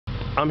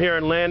I'm here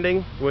in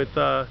Landing with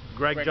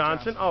Greg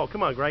Johnson. Oh,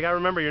 come on, Greg. I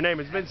remember your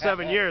name. It's been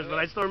 7 years, but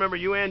I still remember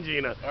you and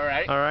Gina. All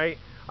right. All right.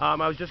 I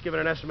was just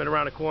giving an estimate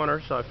around the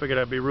corner, so I figured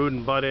I'd be rude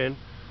and butt in.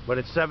 But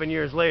it's 7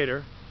 years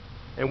later.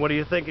 And what do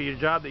you think of your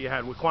job that you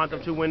had with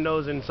Quantum 2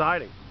 windows and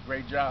siding?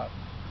 Great job.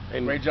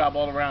 And great job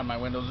all around. My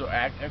windows were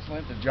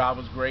excellent. The job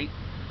was great.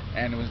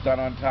 And it was done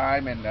on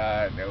time, and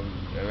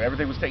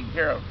everything was taken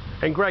care of.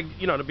 And Greg,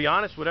 you know, to be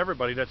honest with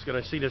everybody that's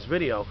going to see this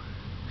video,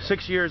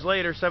 6 years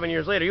later, 7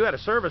 years later, you had a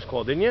service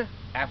call, didn't you?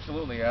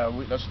 Absolutely.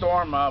 The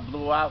storm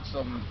blew out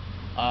some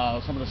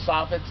of the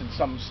soffits and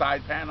some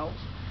side panels,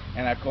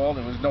 and I called.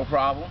 There was no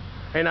problem.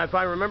 And if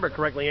I remember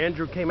correctly,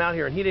 Andrew came out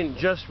here and he didn't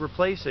just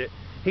replace it.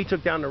 He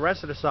took down the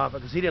rest of the soffit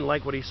because he didn't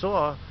like what he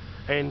saw,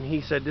 and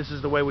he said, "This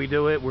is the way we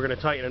do it. We're going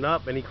to tighten it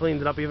up," and he cleaned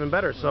it up even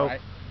better. So.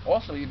 Right.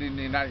 Also, you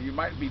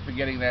might be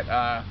forgetting that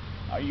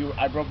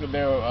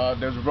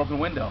there's a broken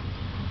window,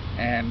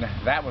 and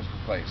that was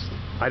replaced.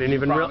 I didn't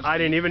even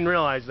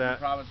realize that. You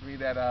promised me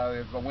that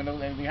if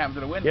anything happened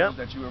to the windows,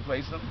 that you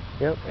replace them.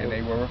 Yep. And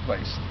they were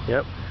replaced.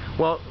 Yep.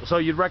 Well, so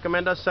you'd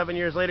recommend us 7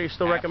 years later? You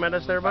still recommend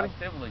us to everybody?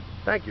 Positively.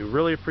 Thank you.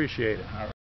 Really appreciate it. All right.